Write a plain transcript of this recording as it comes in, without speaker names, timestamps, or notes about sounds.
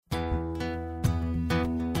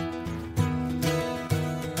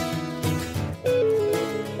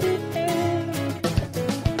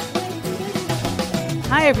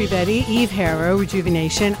everybody. Eve Harow,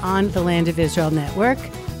 Rejuvenation on the Land of Israel Network.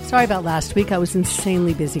 Sorry about last week. I was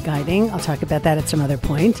insanely busy guiding. I'll talk about that at some other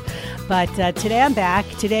point. But today I'm back.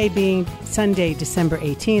 Today being Sunday, December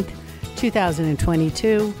 18th,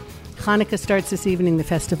 2022. Hanukkah starts this evening, the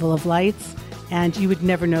Festival of Lights. And you would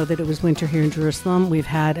never know that it was winter here in Jerusalem. We've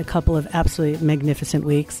had a couple of absolutely magnificent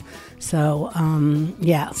weeks. So,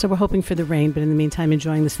 so we're hoping for the rain, but in the meantime,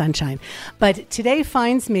 enjoying the sunshine. But today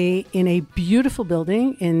finds me in a beautiful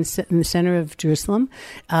building in the center of Jerusalem,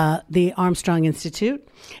 the Armstrong Institute.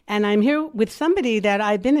 And I'm here with somebody that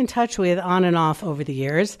I've been in touch with on and off over the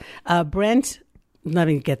years, Brent, let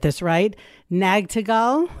me get this right,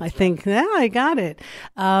 Nagtegaal. I think, I got it.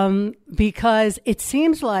 Because it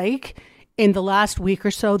seems like in the last week or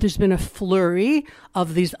so, there's been a flurry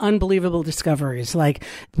of these unbelievable discoveries. Like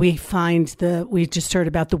we just heard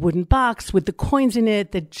about the wooden box with the coins in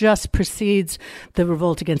it that just precedes the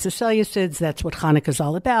revolt against the Seleucids. That's what Hanukkah is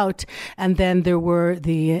all about. And then there were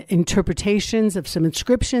the interpretations of some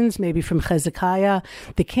inscriptions, maybe from Hezekiah,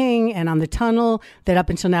 the king, and on the tunnel that up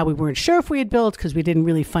until now we weren't sure if we had built because we didn't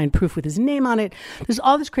really find proof with his name on it. There's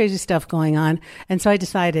all this crazy stuff going on. And so I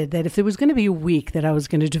decided that if there was going to be a week that I was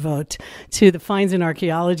going to devote to the finds in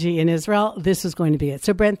archaeology in Israel, this is going to be it.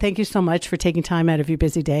 So, Brent, thank you so much for taking time out of your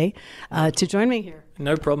busy day to join me here.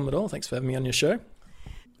 No problem at all. Thanks for having me on your show.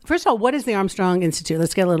 First of all, what is the Armstrong Institute?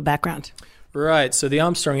 Let's get a little background. Right. So the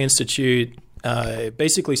Armstrong Institute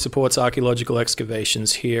basically supports archaeological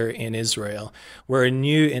excavations here in Israel. We're a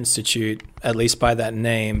new institute, at least by that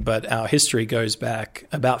name, but our history goes back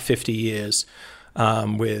about 50 years.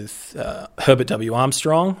 With Herbert W.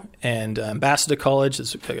 Armstrong and Ambassador College,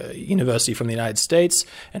 it's a university from the United States,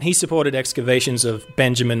 and he supported excavations of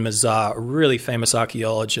Benjamin Mazar, a really famous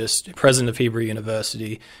archaeologist, president of Hebrew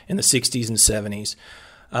University in the 60s and 70s.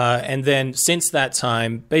 And then since that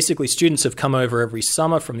time, basically students have come over every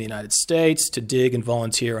summer from the United States to dig and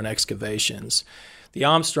volunteer on excavations. The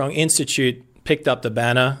Armstrong Institute picked up the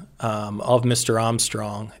banner of Mr.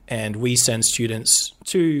 Armstrong, and we send students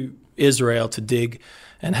to Israel to dig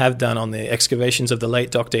and have done on the excavations of the late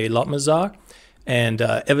Dr. Eilat Mazar. And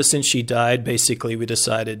ever since she died, basically we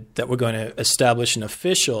decided that we're going to establish an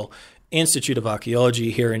official Institute of Archaeology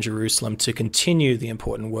here in Jerusalem to continue the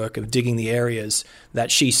important work of digging the areas that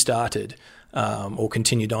she started or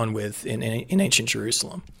continued on with in ancient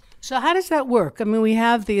Jerusalem. So how does that work? I mean, we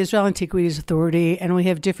have the Israel Antiquities Authority, and we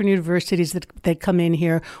have different universities that come in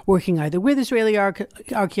here working either with Israeli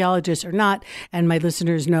archaeologists or not. And my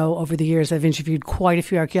listeners know over the years I've interviewed quite a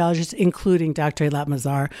few archaeologists, including Dr. Eilat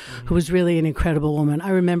Mazar, who was really an incredible woman.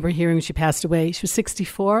 I remember hearing she passed away. She was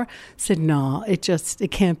 64. Said, no, it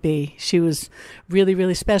can't be. She was really,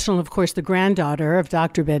 really special. And of course, the granddaughter of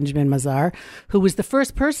Dr. Benjamin Mazar, who was the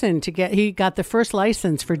first person he got the first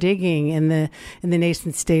license for digging in the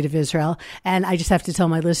nascent state of Israel. And I just have to tell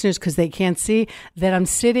my listeners, because they can't see, that I'm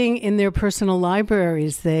sitting in their personal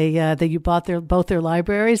libraries. You bought both their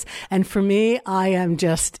libraries. And for me, I am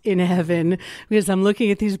just in heaven because I'm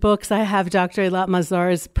looking at these books. I have Dr. Eilat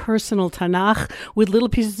Mazar's personal Tanakh with little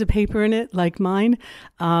pieces of paper in it, like mine,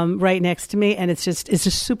 right next to me. And it's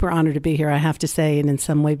a super honor to be here, I have to say, and in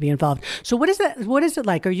some way be involved. So what is it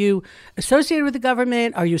like? Are you associated with the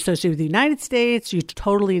government? Are you associated with the United States? Are you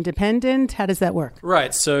totally independent? How does that work?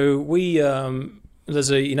 Right. So we there's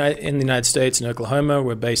in the United States in Oklahoma.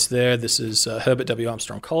 We're based there. This is Herbert W.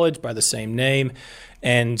 Armstrong College by the same name,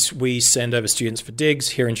 and we send over students for digs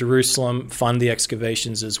here in Jerusalem, fund the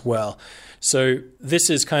excavations as well. So this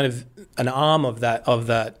is kind of an arm of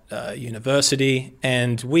that university,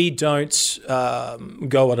 and we don't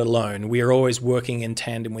go it alone. We are always working in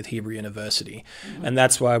tandem with Hebrew University, and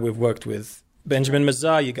that's why we've worked with Benjamin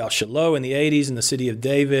Mazar, Yigal Shiloh in the 80s in the city of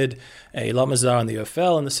David, Eilat Mazar in the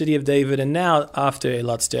Ophel in the city of David, and now after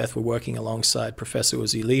Eilat's death, we're working alongside Professor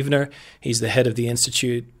Uzi Lievner. He's the head of the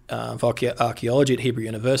Institute of Archaeology at Hebrew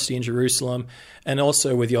University in Jerusalem, and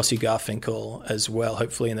also with Yossi Garfinkel as well,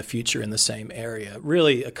 hopefully in the future in the same area.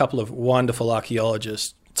 Really a couple of wonderful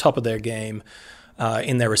archaeologists, top of their game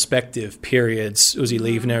in their respective periods, Uzi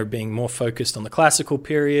Lievner being more focused on the classical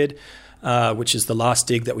period, which is the last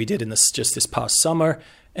dig that we did just this past summer,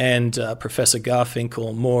 and Professor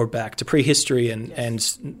Garfinkel more back to prehistory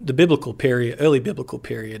and the biblical period, early biblical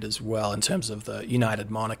period as well, in terms of the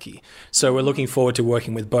United Monarchy. So we're looking forward to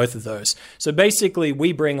working with both of those. So basically,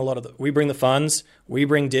 we bring the funds, we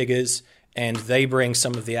bring diggers, and they bring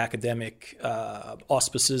some of the academic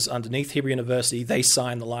auspices underneath Hebrew University. They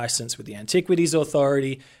sign the license with the Antiquities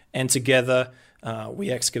Authority, and together we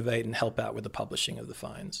excavate and help out with the publishing of the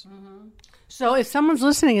finds. Mm-hmm. So if someone's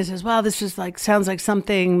listening and says, wow, this is sounds like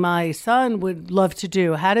something my son would love to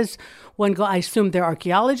do, how does one go? I assume they're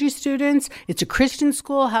archaeology students. It's a Christian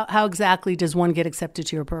school. How exactly does one get accepted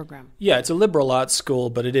to your program? Yeah, it's a liberal arts school,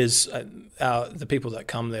 but it is the people that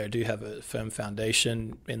come there do have a firm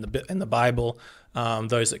foundation in the Bible.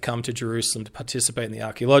 Those that come to Jerusalem to participate in the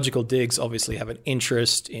archaeological digs obviously have an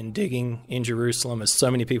interest in digging in Jerusalem, as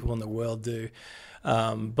so many people in the world do.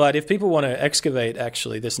 But if people want to excavate,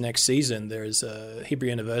 actually, this next season, there's Hebrew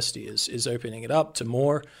University is opening it up to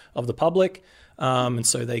more of the public, and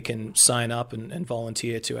so they can sign up and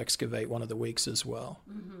volunteer to excavate one of the weeks as well.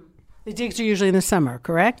 Mm-hmm. The digs are usually in the summer,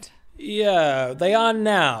 correct? Yeah, they are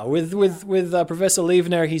now. With Professor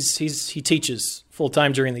Lievner, he teaches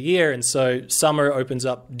full-time during the year, and so summer opens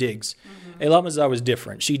up digs. Mm-hmm. Eilat Mazar was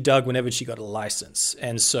different. She dug whenever she got a license,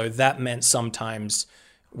 and so that meant sometimes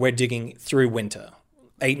we're digging through winter,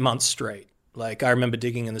 8 months straight. Like, I remember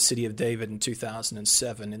digging in the city of David in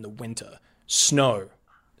 2007 in the winter,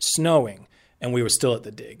 snowing, and we were still at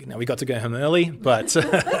the dig. Now, we got to go home early, but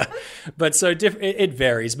it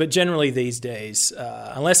varies. But generally these days,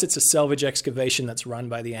 unless it's a salvage excavation that's run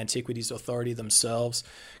by the Antiquities Authority themselves,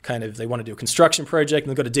 they want to do a construction project and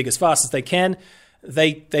they've got to dig as fast as they can,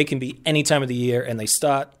 they can be any time of the year, and they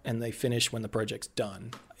start and they finish when the project's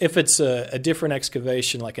done. If it's a different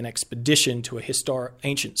excavation, like an expedition to a historic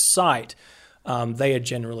ancient site, they are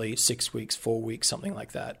generally 6 weeks, 4 weeks, something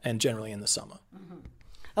like that, and generally in the summer. Mm-hmm.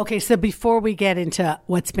 Okay, so before we get into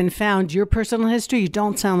what's been found, your personal history, you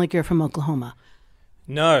don't sound like you're from Oklahoma.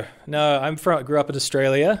 No, grew up in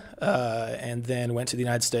Australia, and then went to the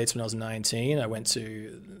United States when I was 19. I went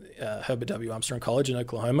to Herbert W. Armstrong College in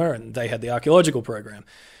Oklahoma, and they had the archaeological program.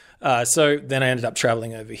 So then I ended up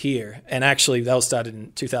traveling over here. And actually, that was started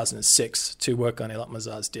in 2006 to work on Eilat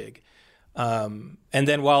Mazar's dig. And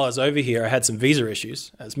then while I was over here, I had some visa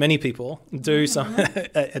issues, as many people do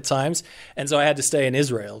at times. And so I had to stay in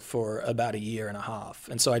Israel for about 1.5 years.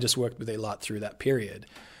 And so I just worked with Eilat through that period.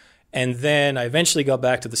 And then I eventually got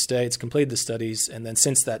back to the States, completed the studies, and then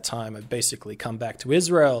since that time, I've basically come back to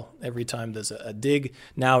Israel every time there's a dig,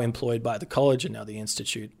 now employed by the college and now the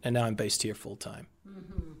institute, and now I'm based here full-time.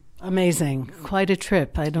 Mm-hmm. Amazing. Quite a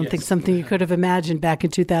trip. I don't think something you could have imagined back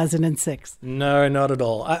in 2006. No, not at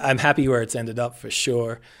all. I'm happy where it's ended up for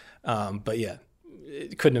sure. But yeah,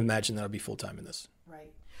 couldn't imagine that I'd be full-time in this.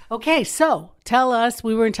 Right. Okay, so tell us,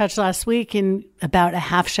 we were in touch last week about a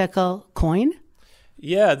half shekel coin.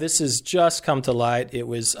 Yeah, this has just come to light. It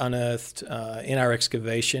was unearthed in our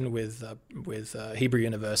excavation with Hebrew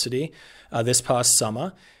University this past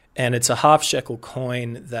summer, and it's a half shekel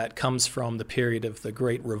coin that comes from the period of the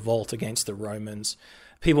Great Revolt against the Romans.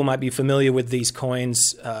 People might be familiar with these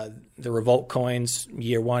coins, the revolt coins,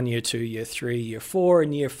 year 1, year 2, year 3, year 4,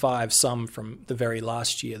 and year 5, some from the very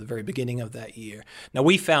last year, the very beginning of that year. Now,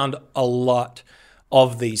 we found a lot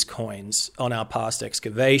of these coins on our past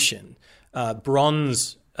excavation.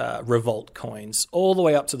 Bronze revolt coins, all the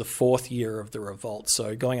way up to the 4th year of the revolt,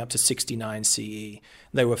 so going up to 69 CE.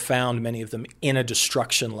 They were found, many of them, in a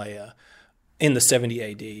destruction layer in the 70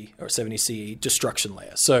 AD or 70 CE destruction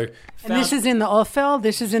layer. And this is in the Ophel?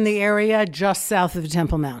 This is in the area just south of the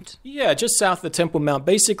Temple Mount? Yeah, just south of the Temple Mount.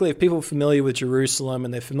 Basically, if people are familiar with Jerusalem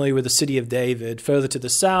and they're familiar with the city of David, further to the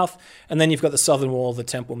south, and then you've got the southern wall of the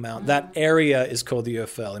Temple Mount. That area is called the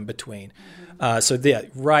Ophel in between.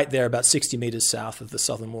 Right there, about 60 meters south of the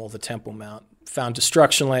southern wall of the Temple Mount, found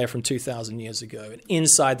destruction layer from 2,000 years ago. And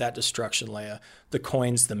inside that destruction layer, the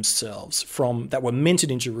coins themselves that were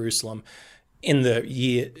minted in Jerusalem in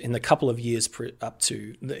the couple of years up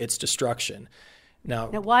to its destruction. Now,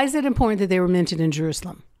 why is it important that they were minted in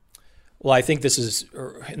Jerusalem? Well, I think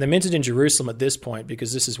they're minted in Jerusalem at this point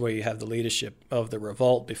because this is where you have the leadership of the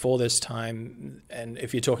revolt before this time. And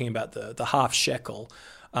if you're talking about the half shekel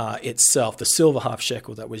itself, the silver half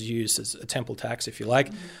shekel that was used as a temple tax, if you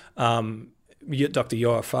like, Dr.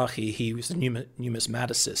 Yoav Farhi, he was a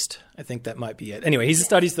numismaticist. I think that might be it. Anyway, he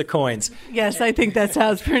studies the coins. Yes, I think that's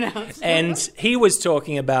how it's pronounced. And he was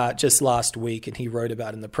talking about just last week, and he wrote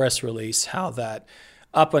about in the press release how that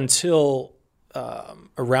up until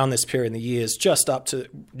around this period in the years, just up to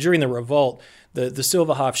during the revolt, the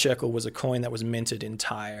silver half shekel was a coin that was minted in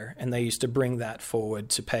Tyre, and they used to bring that forward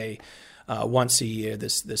to pay once a year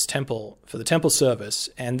this temple for the temple service,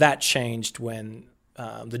 and that changed when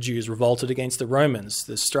the Jews revolted against the Romans.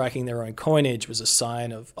 The striking their own coinage was a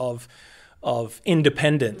sign of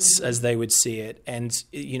independence, as they would see it, and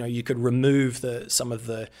you could remove some of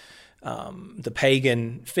the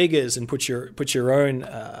pagan figures and put your own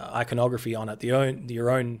iconography on it, your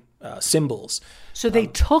own symbols. So they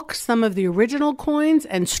took some of the original coins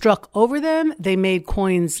and struck over them. They made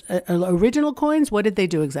coins, original coins. What did they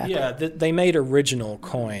do exactly? Yeah, they made original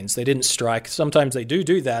coins. They didn't strike. Sometimes they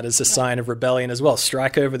do that as a sign of rebellion as well.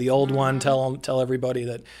 Strike over the old one. Tell everybody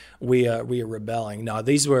that we are rebelling. No,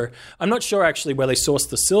 these were. I'm not sure actually where they sourced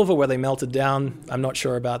the silver, where they melted down. I'm not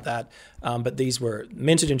sure about that. But these were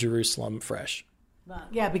minted in Jerusalem, fresh.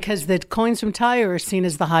 Yeah, because the coins from Tyre are seen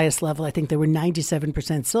as the highest level. I think they were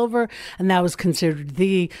 97% silver, and that was considered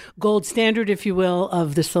the gold standard, if you will,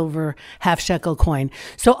 of the silver half shekel coin.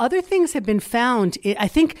 So other things have been found. I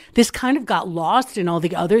think this kind of got lost in all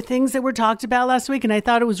the other things that were talked about last week, and I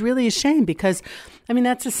thought it was really a shame because, I mean,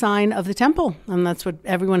 that's a sign of the temple, and that's what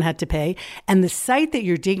everyone had to pay. And the site that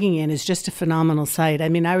you're digging in is just a phenomenal site. I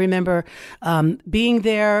mean, I remember being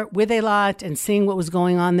there with Eilat and seeing what was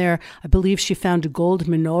going on there. I believe she found a gold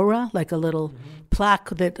menorah, like a little plaque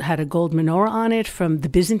that had a gold menorah on it from the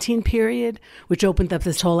Byzantine period, which opened up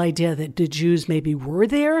this whole idea that the Jews maybe were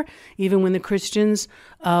there, even when the Christians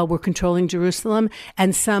were controlling Jerusalem.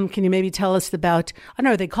 And some, can you maybe tell us about, I don't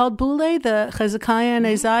know, are they called Boule, the Hezekiah and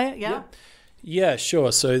Isaiah? Yeah? Yeah,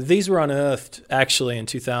 sure. So these were unearthed actually in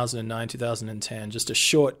 2009, 2010, just a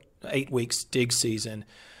short 8 weeks dig season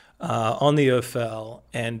on the Ophel,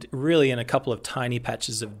 and really in a couple of tiny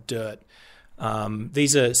patches of dirt.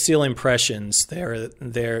 These are seal impressions.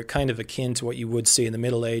 They're kind of akin to what you would see in the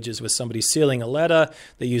Middle Ages with somebody sealing a letter.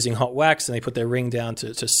 They're using hot wax and they put their ring down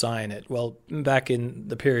to sign it. Well, back in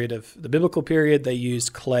the period of the biblical period, they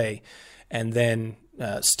used clay and then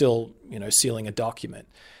still, sealing a document.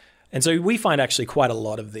 And so we find actually quite a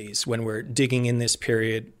lot of these when we're digging in this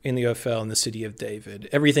period in the Ophel in the city of David.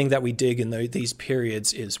 Everything that we dig in these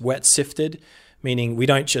periods is wet sifted, meaning we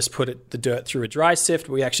don't just put the dirt through a dry sift,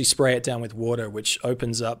 we actually spray it down with water, which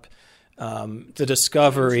opens up the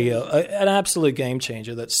discovery, an absolute game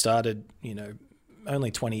changer that started, only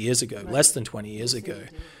 20 years ago, less than 20 years ago,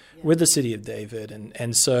 with the city of David.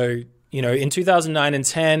 And so, in 2009 and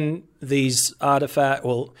 10, these artifacts,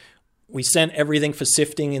 we sent everything for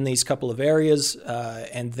sifting in these couple of areas,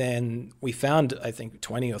 and then we found, I think,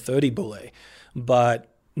 20 or 30 bulle, but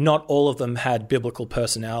not all of them had biblical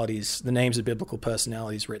personalities, the names of biblical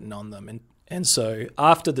personalities written on them. And so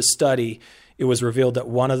after the study, it was revealed that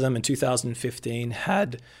one of them in 2015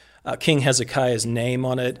 had King Hezekiah's name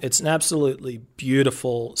on it. It's an absolutely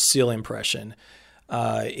beautiful seal impression.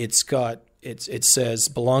 It says,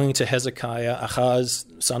 belonging to Hezekiah, Ahaz,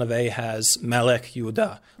 son of Ahaz, Melech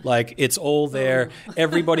Yehuda. Like, it's all there.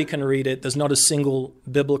 Everybody can read it. There's not a single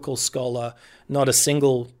biblical scholar, not a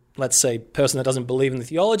single, let's say, person that doesn't believe in the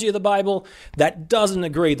theology of the Bible that doesn't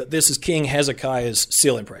agree that this is King Hezekiah's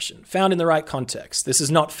seal impression, found in the right context. This is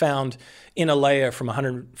not found in a layer from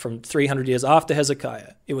 300 years after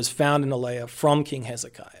Hezekiah. It was found in a layer from King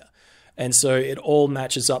Hezekiah. And so it all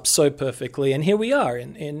matches up so perfectly. And here we are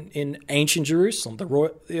in ancient Jerusalem, the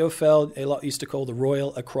Ophel, Eilat used to call the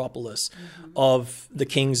royal acropolis of the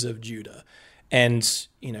kings of Judah. And,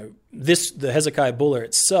 the Hezekiah bulla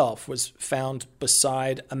itself was found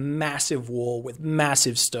beside a massive wall with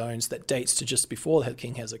massive stones that dates to just before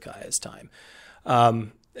King Hezekiah's time.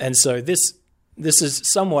 And so this is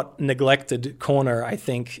somewhat neglected corner, I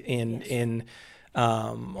think,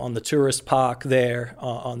 on the tourist park there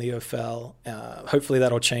on the Ophel. Hopefully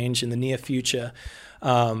that'll change in the near future.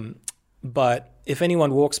 But if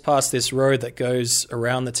anyone walks past this road that goes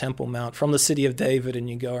around the Temple Mount from the city of David, and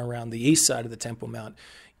you go around the east side of the Temple Mount,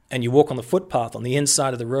 and you walk on the footpath on the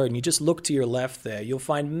inside of the road, and you just look to your left there, you'll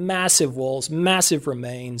find massive walls, massive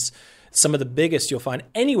remains, some of the biggest you'll find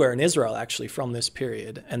anywhere in Israel, actually, from this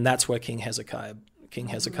period. And that's where King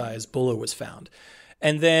Hezekiah's bulla was found.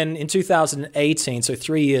 And then in 2018, so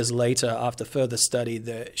 3 years later, after further study,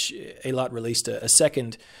 Eilat released a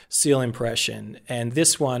second seal impression. And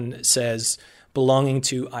this one says, belonging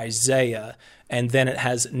to Isaiah, and then it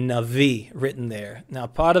has Navi written there. Now,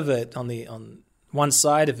 part of it, on one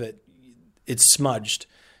side of it, it's smudged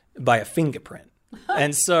by a fingerprint.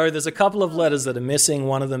 And so there's a couple of letters that are missing,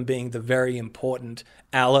 one of them being the very important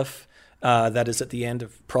Aleph, that is at the end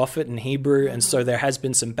of prophet in Hebrew. And so there has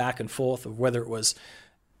been some back and forth of whether it was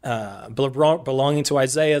belonging to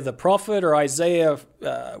Isaiah the prophet, or Isaiah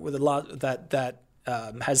with that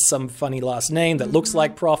has some funny last name that looks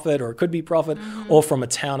like prophet, or it could be prophet, or from a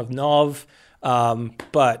town of Nov.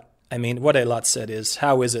 But I mean, what Eilat said is,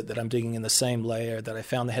 how is it that I'm digging in the same layer that I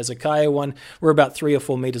found the Hezekiah one? We're about 3 or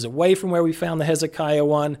 4 meters away from where we found the Hezekiah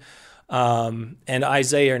one. And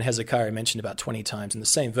Isaiah and Hezekiah are mentioned about 20 times in the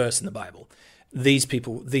same verse in the Bible. These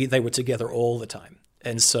people, they were together all the time.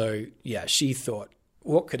 And so, yeah, she thought,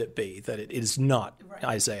 what could it be that it is not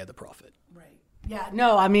Isaiah the prophet? Right. Yeah,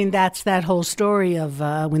 no, I mean, that's that whole story of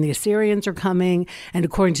when the Assyrians are coming, and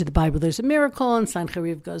according to the Bible, there's a miracle, and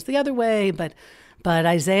Sancheriv goes the other way, but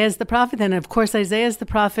Isaiah is the prophet, and of course, Isaiah is the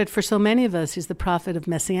prophet for so many of us. He's the prophet of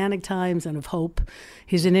messianic times and of hope.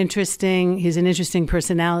 He's an interesting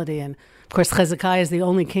personality, and of course, Hezekiah is the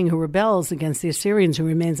only king who rebels against the Assyrians, who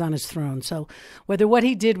remains on his throne. So whether what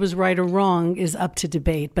he did was right or wrong is up to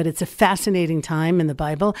debate, but it's a fascinating time in the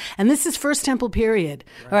Bible. And this is First Temple period.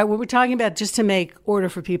 Right. All right, what we're talking about, just to make order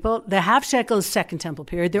for people, the half shekel is Second Temple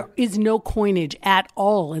period. There is no coinage at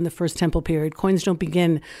all in the First Temple period. Coins don't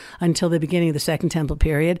begin until the beginning of the Second Temple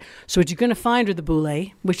period. So what you're going to find are the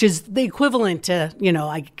boule, which is the equivalent to,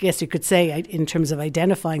 I guess you could say, in terms of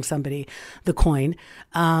identifying somebody, the coin.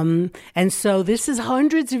 And so this is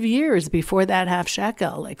hundreds of years before that half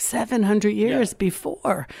shekel, like 700 years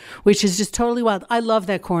before, which is just totally wild. I love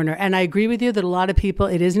that corner. And I agree with you that a lot of people,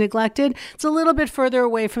 it is neglected. It's a little bit further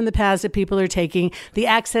away from the paths that people are taking. The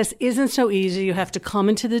access isn't so easy. You have to come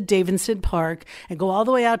into the Davidson Park and go all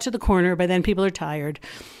the way out to the corner. By then people are tired.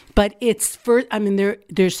 But it's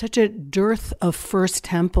there's such a dearth of First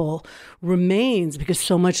Temple remains because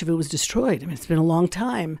so much of it was destroyed. I mean, it's been a long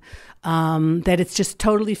time. That it's just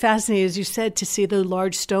totally fascinating, as you said, to see the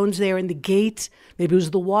large stones there in the gate. Maybe it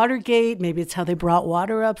was the water gate. Maybe it's how they brought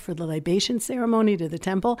water up for the libation ceremony to the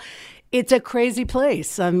temple. It's a crazy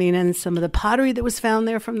place. I mean, and some of the pottery that was found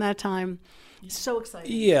there from that time. So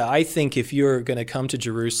exciting. Yeah, I think if you're going to come to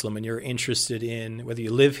Jerusalem and you're interested in, whether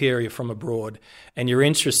you live here or you're from abroad, and you're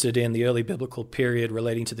interested in the early biblical period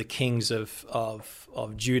relating to the kings of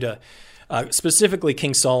Judah, specifically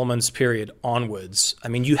King Solomon's period onwards, I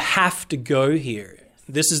mean, you have to go here.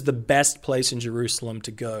 This is the best place in Jerusalem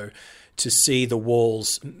to go to see the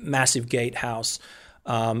walls, massive gatehouse,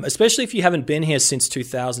 especially if you haven't been here since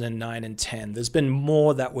 2009 and 10. There's been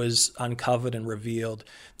more that was uncovered and revealed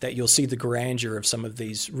that you'll see the grandeur of some of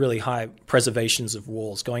these really high preservations of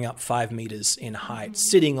walls going up 5 meters in height,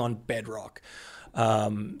 sitting on bedrock.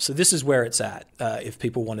 So this is where it's at if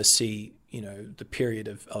people want to see the period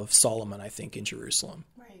of Solomon, I think, in Jerusalem.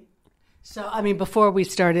 Right. So, I mean, before we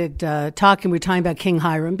started talking, we were talking about King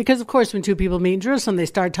Hiram, because, of course, when two people meet in Jerusalem, they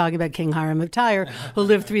start talking about King Hiram of Tyre, who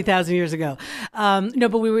lived 3,000 years ago. No,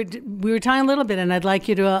 but we were talking a little bit, and I'd like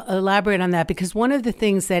you to elaborate on that, because one of the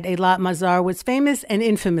things that Eilat Mazar was famous and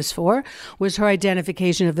infamous for was her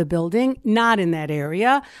identification of the building, not in that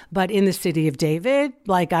area, but in the city of David,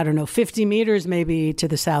 50 meters maybe to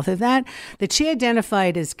the south of that she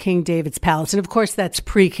identified as King David's palace. And, of course, that's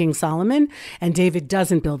pre-King Solomon, and David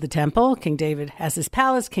doesn't build the temple. King David has his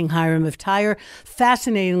palace. King Hiram of Tyre,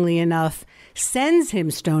 fascinatingly enough, sends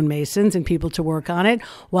him stonemasons and people to work on it,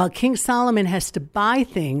 while King Solomon has to buy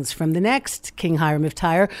things from the next King Hiram of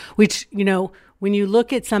Tyre, which, when you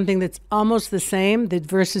look at something that's almost the same, the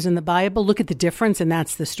verses in the Bible, look at the difference, and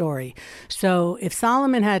that's the story. So if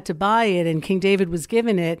Solomon had to buy it and King David was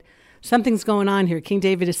given it, something's going on here. King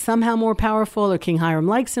David is somehow more powerful, or King Hiram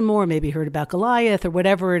likes him more, maybe heard about Goliath or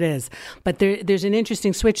whatever it is. But there's an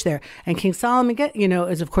interesting switch there. And King Solomon,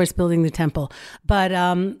 is of course building the temple. But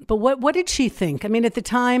what did she think? I mean, at the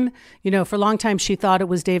time, for a long time she thought it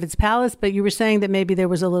was David's palace, but you were saying that maybe there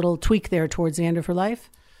was a little tweak there towards the end of her life?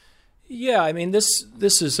 Yeah, I mean, this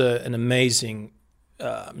is an amazing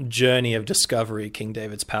journey of discovery, King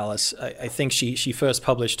David's palace. I think she first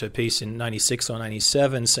published her piece in 96 or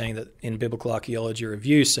 97 saying that in Biblical Archaeology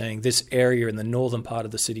Review, saying this area in the northern part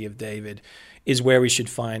of the city of David is where we should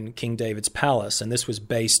find King David's palace. And this was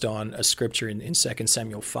based on a scripture in 2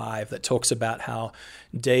 Samuel 5 that talks about how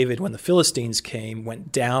David, when the Philistines came,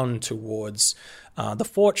 went down towards the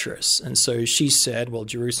fortress. And so she said, well,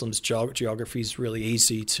 Jerusalem's geography is really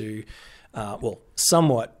easy to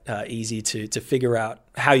somewhat easy to figure out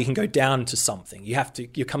how you can go down to something.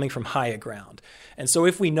 You're coming from higher ground. And so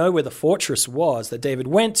if we know where the fortress was that David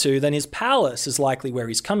went to, then his palace is likely where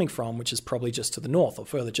he's coming from, which is probably just to the north or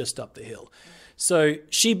further just up the hill. So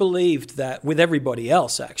she believed that, with everybody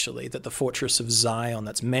else actually, that the fortress of Zion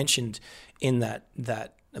that's mentioned in that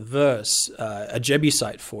verse, a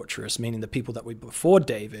Jebusite fortress, meaning the people that were before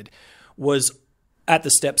David, was at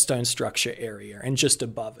the stepstone structure area and just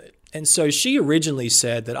above it. And so she originally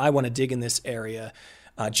said that I want to dig in this area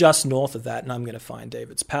just north of that, and I'm going to find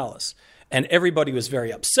David's palace. And everybody was very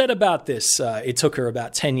upset about this. It took her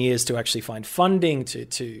about 10 years to actually find funding to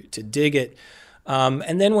dig it.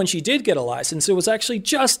 And then when she did get a license, it was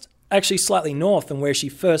actually slightly north from where she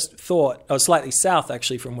first thought, or slightly south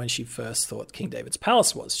actually from when she first thought King David's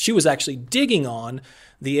palace was. She was actually digging on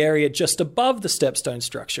the area just above the stepstone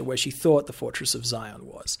structure where she thought the fortress of Zion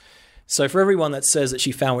was. So for everyone that says that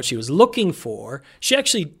she found what she was looking for, she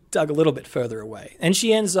actually dug a little bit further away. And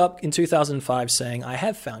she ends up in 2005 saying, I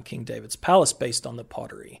have found King David's palace based on the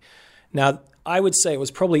pottery. Now, I would say it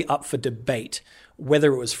was probably up for debate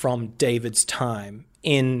whether it was from David's time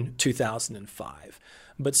in 2005.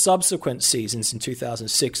 But subsequent seasons in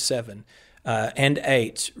 2006, 7, and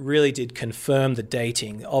 8 really did confirm the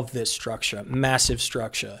dating of this structure, massive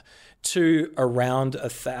structure, to around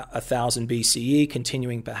 1000 BCE,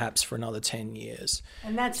 continuing perhaps for another 10 years.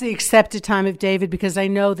 And that's the accepted time of David, because I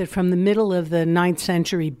know that from the middle of the 9th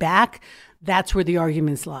century back, that's where the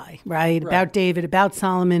arguments lie, right? About David, about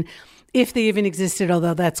Solomon, if they even existed,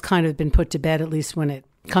 although that's kind of been put to bed, at least when it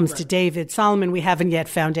comes to David. Solomon, we haven't yet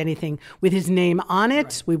found anything with his name on it.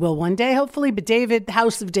 Right. We will one day, hopefully, but David,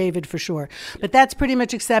 House of David for sure. But that's pretty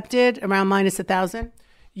much accepted, around minus 1,000?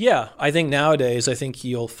 Yeah, I think nowadays,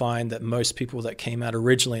 you'll find that most people that came out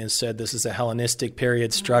originally and said this is a Hellenistic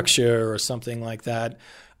period structure or something like that,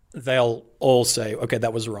 they'll all say, okay,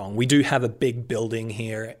 that was wrong. We do have a big building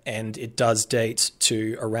here, and it does date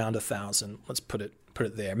to around 1,000. Let's put it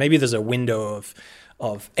there. Maybe there's a window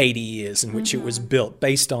of 80 years in which it was built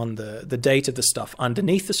based on the date of the stuff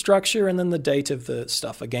underneath the structure and then the date of the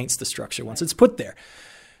stuff against the structure once it's put there.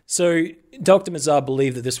 So Dr. Mazar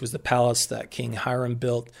believed that this was the palace that King Hiram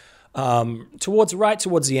built towards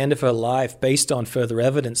the end of her life, based on further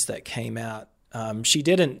evidence that came out. She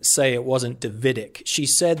didn't say it wasn't Davidic. She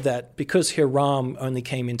said that because Hiram only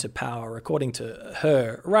came into power, according to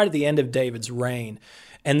her, right at the end of David's reign,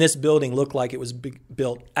 and this building looked like it was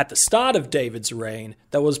built at the start of David's reign,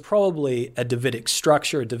 that was probably a Davidic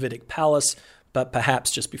structure, a Davidic palace, but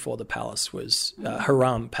perhaps just before the palace was,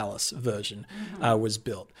 Hiram Palace version was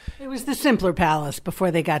built. It was the simpler palace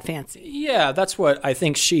before they got fancy. Yeah, that's what I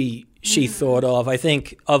think she thought of. I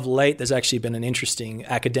think of late there's actually been an interesting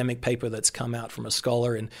academic paper that's come out from a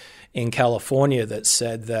scholar in California that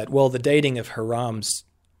said that, well, the dating of Hiram's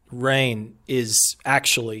reign is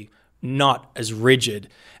actually not as rigid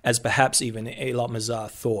as perhaps even Eilat Mazar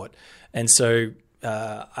thought. And so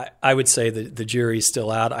I would say that the jury's still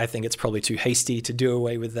out. I think it's probably too hasty to do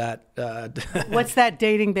away with that. What's that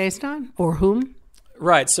dating based on, or whom?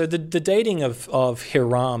 Right. So the dating of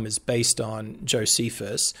Hiram is based on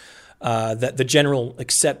Josephus, that the general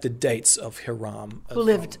accepted dates of Hiram. Who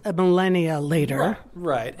lived a millennia later.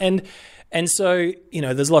 Right. And so,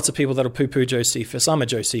 there's lots of people that'll poo-poo Josephus. I'm a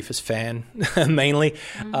Josephus fan, mainly.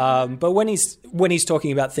 But when he's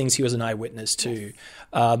talking about things he was an eyewitness to. Yes.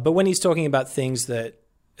 But when he's talking about things that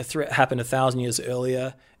happened 1,000 years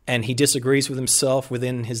earlier, and he disagrees with himself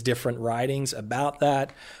within his different writings about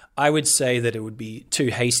that, I would say that it would be too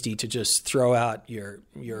hasty to just throw out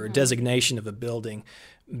your designation of a building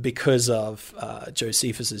because of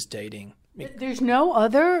Josephus's dating. There's no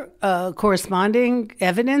other corresponding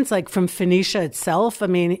evidence, like from Phoenicia itself. I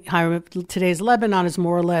mean, today's Lebanon is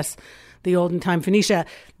more or less the olden time Phoenicia.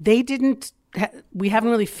 They didn't. We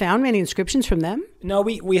haven't really found many inscriptions from them. No,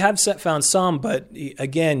 we have found some, but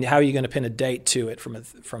again, how are you going to pin a date to it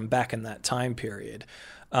from back in that time period?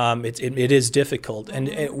 It is difficult,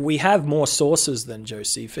 and we have more sources than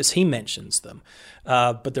Josephus. He mentions them,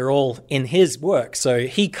 but they're all in his work. So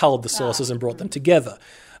he culled the sources and brought them together.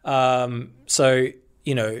 I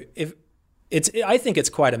think it's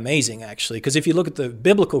quite amazing, actually, because if you look at the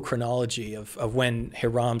biblical chronology of when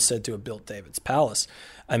Hiram said to have built David's palace,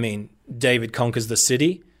 I mean, David conquers the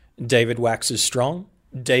city, David waxes strong,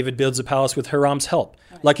 David builds a palace with Hiram's help.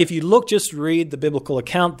 Right. Like, if you just read the biblical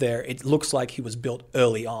account there, it looks like he was built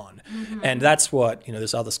early on. Mm-hmm. And that's what,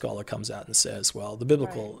 this other scholar comes out and says, well, the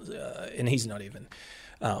biblical, and he's not even,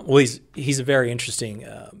 he's a very interesting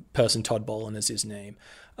person, Todd Boland is his name.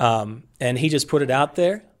 And he just put it out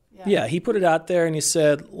there. Yeah, he put it out there and he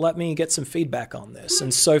said, let me get some feedback on this.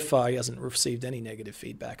 And so far, he hasn't received any negative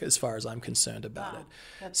feedback as far as I'm concerned about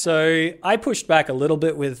it. So I pushed back a little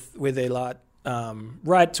bit with Eilat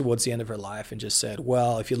right towards the end of her life and just said,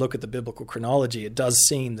 well, if you look at the biblical chronology, it does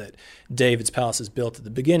seem that David's palace is built at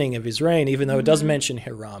the beginning of his reign, even though it does mention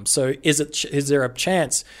Hiram. So is there a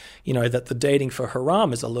chance, that the dating for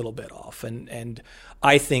Hiram is a little bit off? And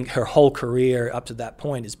I think her whole career up to that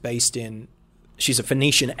point is based in, she's a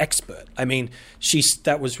Phoenician expert. I mean,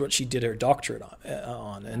 that was what she did her doctorate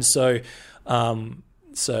on. And so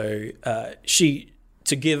she,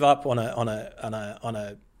 to give up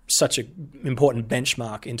on such an important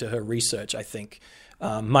benchmark into her research, I think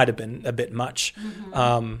might have been a bit much.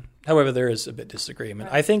 Mm-hmm. However, there is a bit disagreement.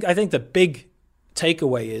 Right. I think the big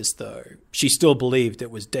takeaway is, though, she still believed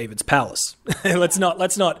it was David's palace. let's not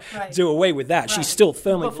Right. do away with that. Right. She still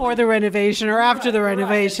firmly before the renovation or after the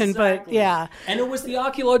renovation, exactly. but yeah. And it was the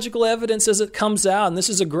archaeological evidence as it comes out, and this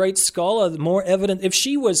is a great scholar, more evident. If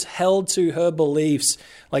she was held to her beliefs,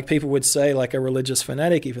 like people would say, like a religious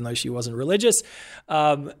fanatic, even though she wasn't religious,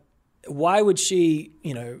 why would she,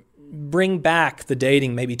 bring back the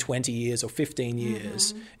dating maybe 20 years or 15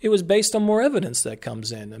 years? Mm-hmm. It was based on more evidence that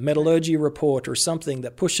comes in, a metallurgy report or something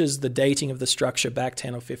that pushes the dating of the structure back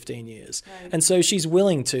 10 or 15 years. Right. And so she's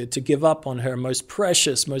willing to give up on her most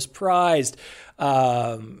precious, most prized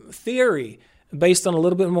theory based on a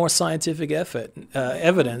little bit more scientific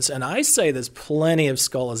evidence. And I say there's plenty of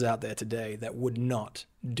scholars out there today that would not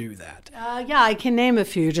do that. Yeah, I can name a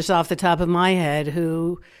few just off the top of my head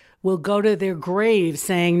who will go to their grave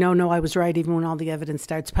saying, no, I was right, even when all the evidence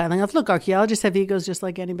starts piling up. Look, archaeologists have egos just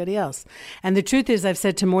like anybody else. And the truth is, I've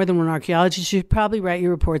said to more than one archaeologist, you should probably write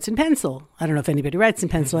your reports in pencil. I don't know if anybody writes in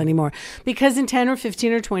pencil anymore, because in 10 or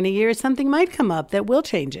 15 or 20 years, something might come up that will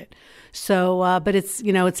change it. So, but it's,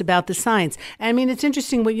 it's about the science. I mean, it's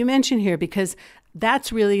interesting what you mentioned here, because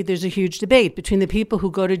that's really, there's a huge debate between the people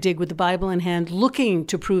who go to dig with the Bible in hand looking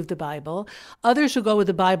to prove the Bible, others who go with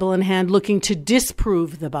the Bible in hand looking to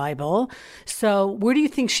disprove the Bible. So where do you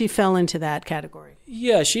think she fell into that category?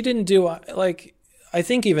 Yeah, she didn't do, I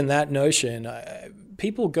think even that notion,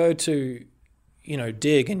 people go to,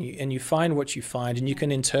 dig and you find what you find and you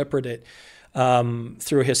can interpret it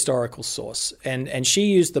through a historical source. And she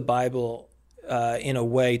used the Bible in a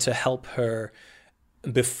way to help her.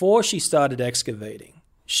 Before she started excavating,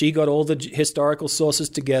 she got all the historical sources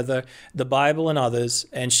together, the Bible and others,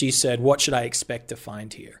 and she said, what should I expect to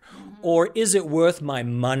find here? Mm-hmm. Or is it worth my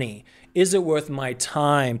money? Is it worth my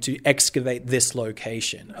time to excavate this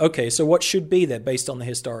location? Okay, so what should be there based on the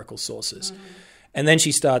historical sources? Mm-hmm. And then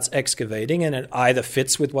she starts excavating, and it either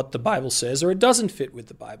fits with what the Bible says or it doesn't fit with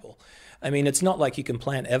the Bible. I mean, it's not like you can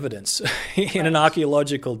plant evidence in an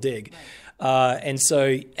archaeological dig. Right.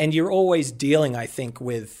 And you're always dealing, I think,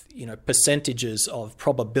 with, percentages of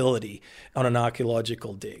probability on an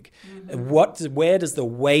archaeological dig. Mm-hmm. Where does the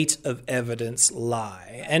weight of evidence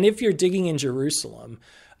lie? And if you're digging in Jerusalem,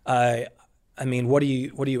 what do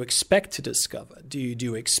you expect to discover? Do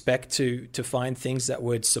you expect to find things that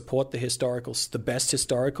would support the best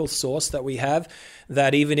historical source that we have?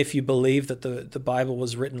 That even if you believe that the Bible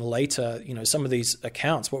was written later, some of these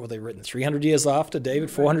accounts, what were they written? 300 years after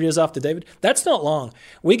David, 400 years after David? That's not long.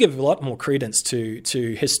 We give a lot more credence to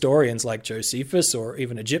historians like Josephus or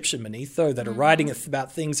even Egyptian Manetho that are writing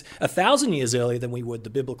about things 1,000 years earlier than we would the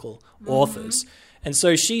biblical authors. And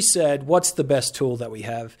so she said, what's the best tool that we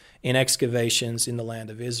have in excavations in the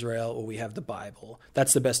land of Israel? Or we have the Bible.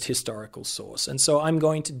 That's the best historical source. And so I'm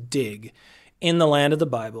going to dig in the land of the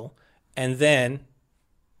Bible, and then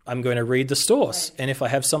I'm going to read the source. Right. And if I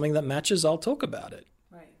have something that matches, I'll talk about it.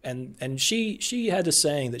 Right. And she had a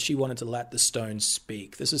saying that she wanted to let the stones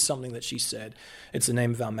speak. This is something that she said. It's the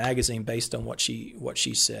name of our magazine based on what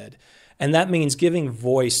she said. And that means giving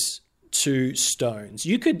voice to stones.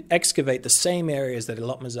 You could excavate the same areas that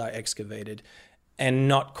Eilat Mazar excavated and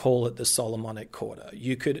not call it the Solomonic Quarter.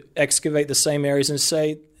 You could excavate the same areas and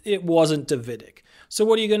say it wasn't Davidic. So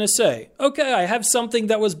what are you going to say? Okay, I have something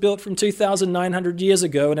that was built from 2,900 years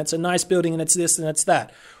ago, and it's a nice building, and it's this and it's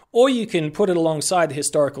that. Or you can put it alongside the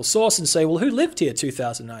historical source and say, well, who lived here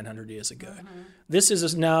 2,900 years ago? Mm-hmm. This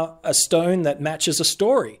is now a stone that matches a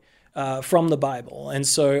story from the Bible. And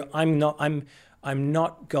so I'm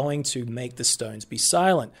not going to make the stones be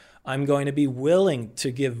silent. I'm going to be willing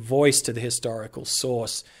to give voice to the historical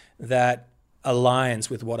source that aligns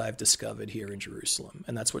with what I've discovered here in Jerusalem.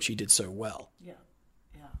 And that's what she did so well. Yeah.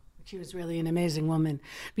 She was really an amazing woman.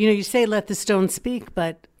 You say let the stone speak,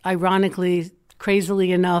 but ironically,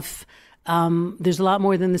 crazily enough, there's a lot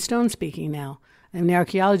more than the stone speaking now. And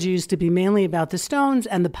archaeology used to be mainly about the stones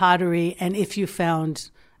and the pottery. And if you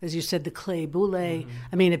found, as you said, the clay boule,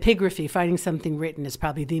 epigraphy, finding something written is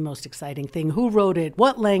probably the most exciting thing. Who wrote it?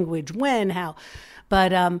 What language? When? How?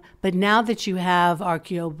 But now that you have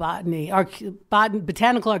archaeobotany,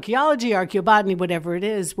 botanical archaeology, archaeobotany, whatever it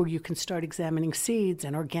is, where you can start examining seeds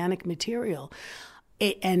and organic material,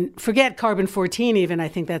 and forget carbon-14 even, I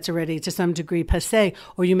think that's already to some degree passé.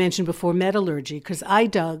 Or you mentioned before metallurgy, because I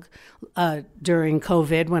dug during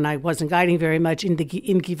COVID when I wasn't guiding very much in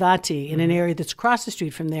Givati, in an area that's across the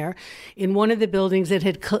street from there, in one of the buildings that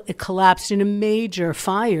had collapsed in a major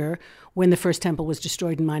fire when the first temple was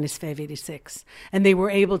destroyed in minus 586. And they were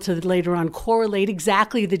able to later on correlate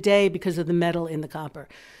exactly the day because of the metal in the copper.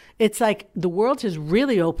 it's like the world has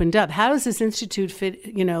really opened up. How does this institute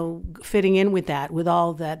fitting in with that, with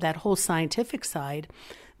all that whole scientific side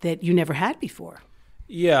that you never had before?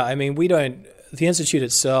 Yeah, I mean, the Institute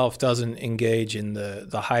itself doesn't engage in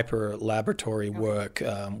the hyper laboratory work.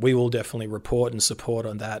 We will definitely report and support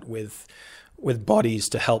on that with bodies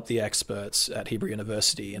to help the experts at Hebrew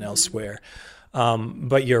University and elsewhere.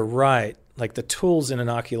 But you're right. Like the tools in an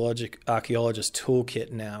archaeologist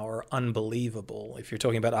toolkit now are unbelievable. If you're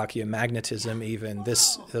talking about archaeomagnetism, even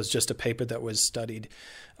there's just a paper that was studied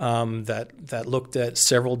that looked at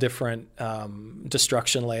several different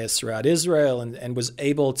destruction layers throughout Israel and was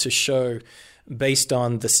able to show, based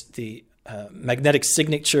on the magnetic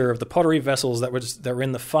signature of the pottery vessels that were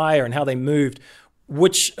in the fire and how they moved,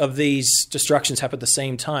 which of these destructions happened at the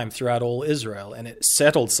same time throughout all Israel. And it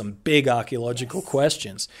settled some big archaeological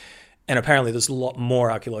questions. And apparently there's a lot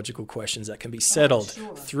more archaeological questions that can be settled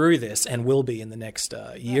through this and will be in the next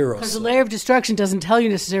year or so. Because the layer of destruction doesn't tell you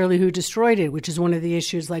necessarily who destroyed it, which is one of the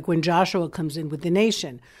issues, like when Joshua comes in with the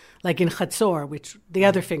nation, like in Chatzor, which the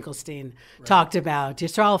other Finkelstein talked about,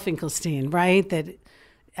 Yisrael Finkelstein, right?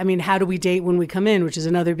 How do we date when we come in, which is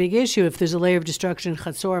another big issue. If there's a layer of destruction in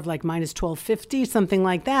Chatzor of like minus 1250, something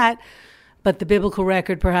like that, but the biblical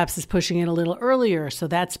record perhaps is pushing it a little earlier. So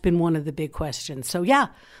that's been one of the big questions. So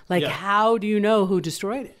how do you know who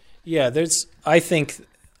destroyed it? Yeah, I think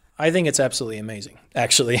it's absolutely amazing,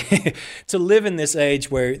 actually, to live in this age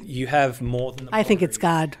where you have more than I think it's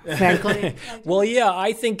God, frankly. Well, yeah,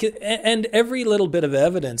 I think, and every little bit of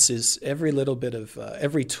evidence is every little bit of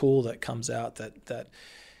every tool that comes out that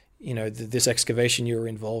this excavation you were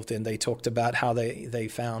involved in, they talked about how they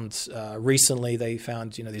found recently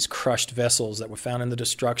these crushed vessels that were found in the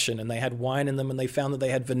destruction, and they had wine in them, and they found that they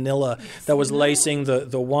had vanilla that was lacing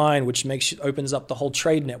the wine, which opens up the whole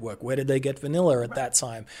trade network. Where did they get vanilla at that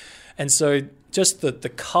time? And so just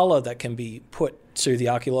the color that can be put to the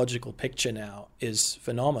archaeological picture now is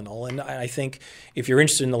phenomenal. And I think if you're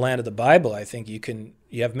interested in the land of the Bible, I think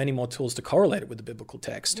you have many more tools to correlate it with the biblical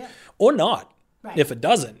text, or not. Right. If it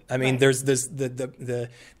doesn't, there's the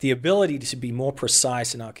ability to be more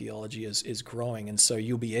precise in archaeology is growing, and so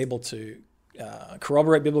you'll be able to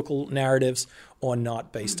corroborate biblical narratives or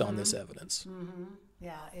not based on this evidence. Mm-hmm.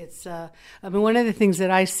 Yeah, it's. One of the things that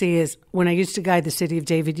I see is when I used to guide the city of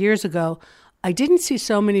David years ago, I didn't see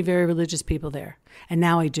so many very religious people there, and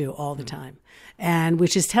now I do all the time, and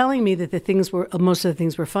which is telling me that most of the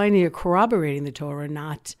things we're finding are corroborating the Torah,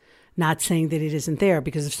 not saying that it isn't there.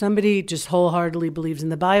 Because if somebody just wholeheartedly believes in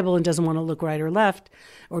the Bible and doesn't want to look right or left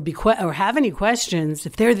or or have any questions,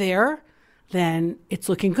 if they're there, then it's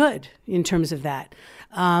looking good in terms of that.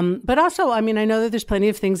 But also, I know that there's plenty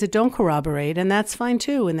of things that don't corroborate, and that's fine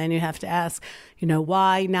too. And then you have to ask,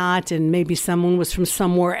 why not? And maybe someone was from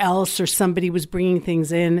somewhere else, or somebody was bringing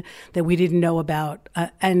things in that we didn't know about.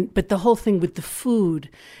 But the whole thing with the food,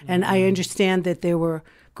 and I understand that there were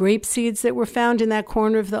grape seeds that were found in that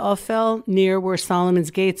corner of the Ophel near where Solomon's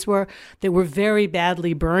gates were that were very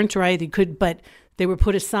badly burnt, right? But they were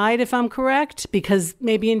put aside, if I'm correct, because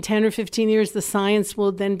maybe in 10 or 15 years, the science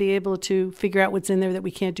will then be able to figure out what's in there that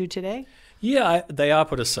we can't do today. Yeah, they are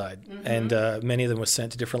put aside. Mm-hmm. And many of them were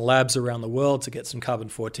sent to different labs around the world to get some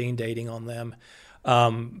carbon-14 dating on them.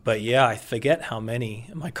 But yeah, I forget how many.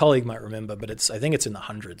 My colleague might remember, but I think it's in the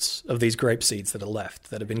hundreds of these grape seeds that are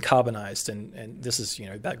left that have been carbonized, and this is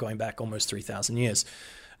going back almost 3,000 years.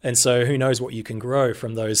 And so who knows what you can grow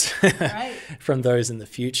from those from those in the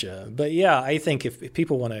future. But yeah, I think if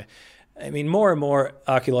people want to, more and more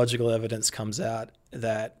archaeological evidence comes out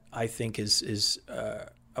that I think is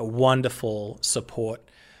a wonderful support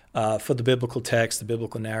for the biblical text, the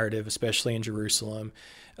biblical narrative, especially in Jerusalem.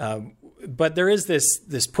 But there is this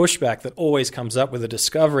pushback that always comes up with a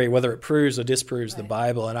discovery, whether it proves or disproves the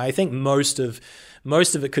Bible. And I think most of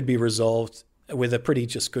it could be resolved with a pretty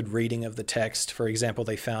just good reading of the text. For example,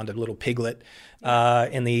 they found a little piglet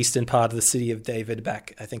in the eastern part of the city of David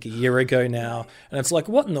back, I think, a year ago now. And it's like,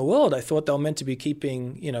 what in the world? I thought they were meant to be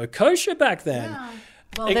keeping, kosher back then. Yeah.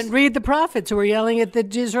 Well, then read the prophets who were yelling at the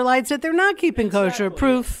Israelites that they're not keeping kosher.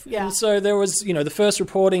 Proof. Yeah. And so there was, the first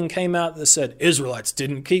reporting came out that said Israelites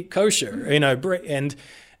didn't keep kosher,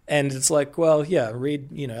 and it's like, well, yeah, read,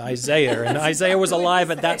 Isaiah. And Isaiah was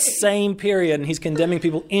alive at that same period, and he's condemning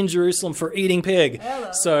people in Jerusalem for eating pig. Hello.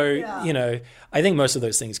 So, I think most of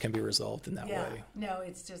those things can be resolved in that way. No,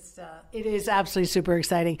 it's just, it is absolutely super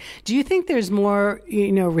exciting. Do you think there's more,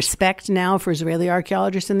 respect now for Israeli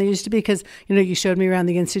archaeologists than there used to be? Because, you showed me around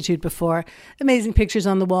the Institute before, amazing pictures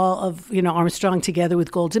on the wall of, Armstrong together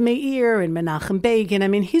with Golda Meir and Menachem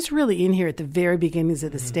Begin. He's really in here at the very beginnings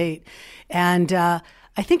of the state. And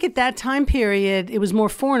I think at that time period, it was more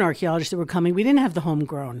foreign archaeologists that were coming. We didn't have the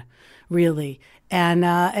homegrown, really. And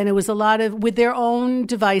it was a lot of, with their own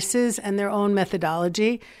devices and their own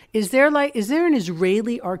methodology. Is there an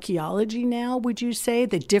Israeli archaeology now, would you say,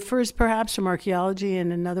 that differs perhaps from archaeology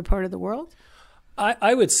in another part of the world?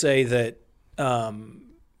 I would say that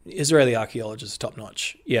Israeli archaeologists are top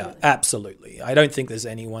notch. Yeah, really? Absolutely. I don't think there's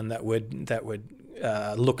anyone that would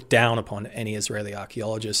look down upon any Israeli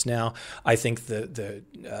archaeologists now. I think the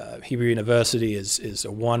Hebrew University is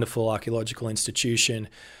a wonderful archaeological institution,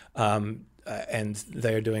 and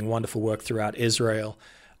they're doing wonderful work throughout Israel.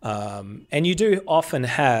 And you do often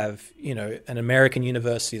have, an American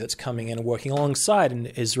university that's coming in and working alongside an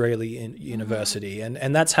Israeli university,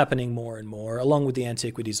 and that's happening more and more, along with the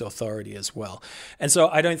Antiquities Authority as well. And so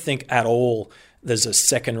I don't think at all there's a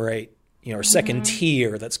second-rate, or second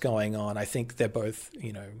tier that's going on. I think they're both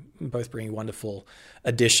bringing wonderful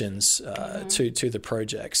additions to the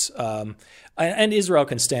projects. And Israel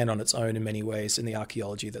can stand on its own in many ways in the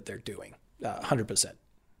archaeology that they're doing, 100%.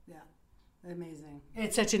 Yeah, amazing.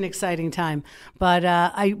 It's such an exciting time. But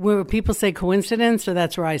where people say coincidence, so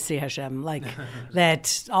that's where I see Hashem, like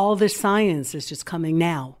that all this science is just coming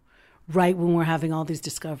now, right when we're having all these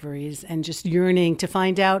discoveries and just yearning to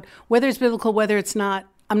find out whether it's biblical, whether it's not.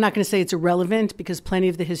 I'm not going to say it's irrelevant because plenty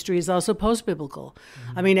of the history is also post-biblical.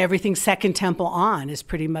 Mm-hmm. I mean, everything Second Temple on is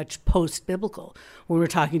pretty much post-biblical. When we're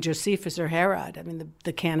talking Josephus or Herod, I mean,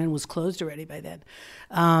 the canon was closed already by then.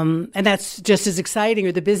 And that's just as exciting,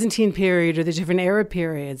 or the Byzantine period or the different Arab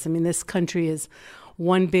periods. I mean, this country is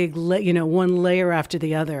one big, one layer after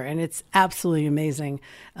the other, and it's absolutely amazing,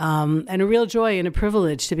 and a real joy and a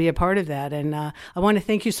privilege to be a part of that. And I want to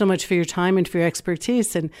thank you so much for your time and for your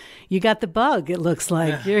expertise. And you got the bug, it looks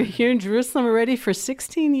like. You're here in Jerusalem already for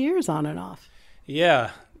 16 years on and off.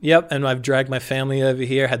 Yeah. Yep, and I've dragged my family over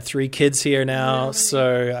here, had 3 kids here now,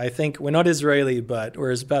 so I think we're not Israeli, but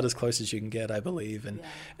we're about as close as you can get, I believe, and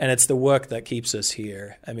it's the work that keeps us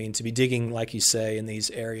here. I mean, to be digging, like you say, in these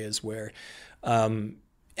areas where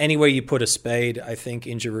anywhere you put a spade, I think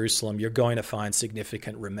in Jerusalem, you're going to find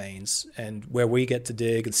significant remains. And where we get to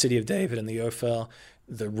dig, the City of David and the Ophel,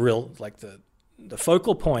 the real, like the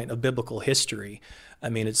focal point of biblical history, I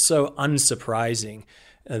mean, it's so unsurprising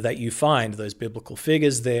that you find those biblical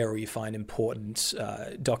figures there, or you find important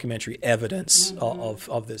documentary evidence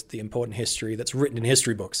of the important history that's written in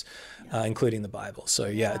history books, including the Bible. So,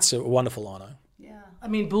 it's a wonderful honor. I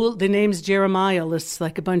mean, the name's Jeremiah lists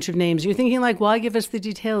like a bunch of names. You're thinking like, why give us the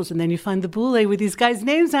details? And then you find the Boule with these guys'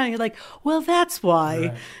 names on it. You're like, well, that's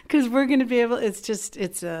why, because we're going to be able.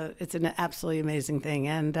 It's an absolutely amazing thing.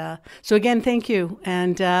 And so again, thank you,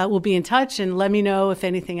 and we'll be in touch. And let me know if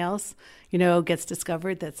anything else gets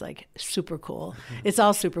discovered that's like super cool. It's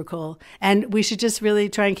all super cool, and we should just really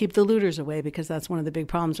try and keep the looters away, because that's one of the big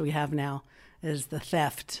problems we have now is the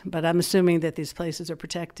theft. But I'm assuming that these places are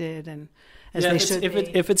protected and.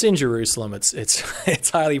 If it's in Jerusalem, it's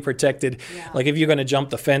highly protected. Yeah. Like if you're going to jump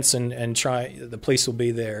the fence and try, the police will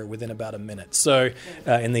be there within about a minute. So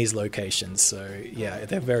in these locations, so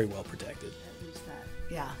they're very well protected.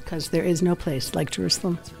 Yeah, because there is no place like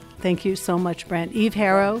Jerusalem. Thank you so much, Brent. Eve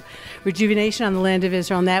Harow, Rejuvenation on the Land of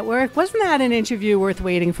Israel Network. Wasn't that an interview worth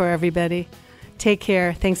waiting for, everybody? Take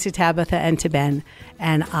care. Thanks to Tabitha and to Ben.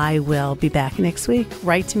 And I will be back next week.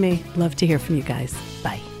 Write to me. Love to hear from you guys.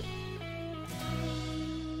 Bye.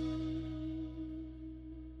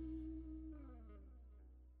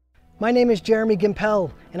 My name is Jeremy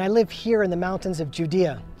Gimpel, and I live here in the mountains of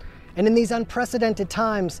Judea. And in these unprecedented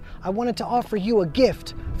times, I wanted to offer you a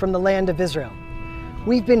gift from the land of Israel.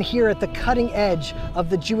 We've been here at the cutting edge of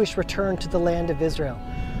the Jewish return to the land of Israel.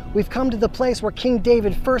 We've come to the place where King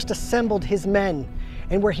David first assembled his men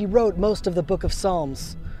and where he wrote most of the book of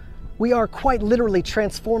Psalms. We are quite literally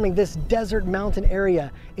transforming this desert mountain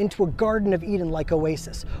area into a Garden of Eden-like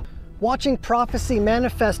oasis. Watching prophecy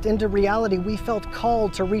manifest into reality, we felt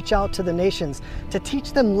called to reach out to the nations, to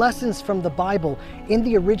teach them lessons from the Bible in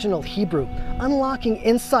the original Hebrew, unlocking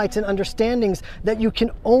insights and understandings that you can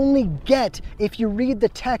only get if you read the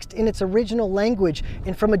text in its original language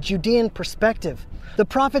and from a Judean perspective. The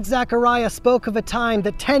prophet Zechariah spoke of a time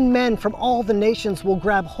that 10 men from all the nations will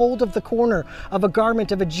grab hold of the corner of a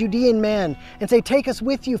garment of a Judean man and say, "Take us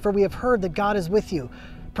with you, for we have heard that God is with you."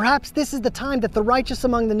 Perhaps this is the time that the righteous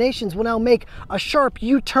among the nations will now make a sharp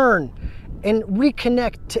U-turn and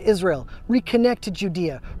reconnect to Israel, reconnect to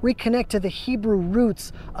Judea, reconnect to the Hebrew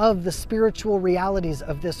roots of the spiritual realities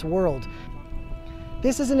of this world.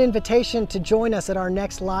 This is an invitation to join us at our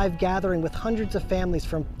next live gathering with hundreds of families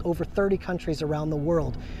from over 30 countries around the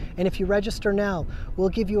world. And if you register now, we'll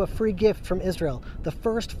give you a free gift from Israel, the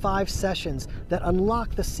first 5 sessions that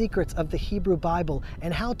unlock the secrets of the Hebrew Bible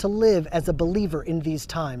and how to live as a believer in these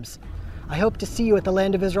times. I hope to see you at the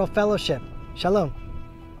Land of Israel Fellowship. Shalom.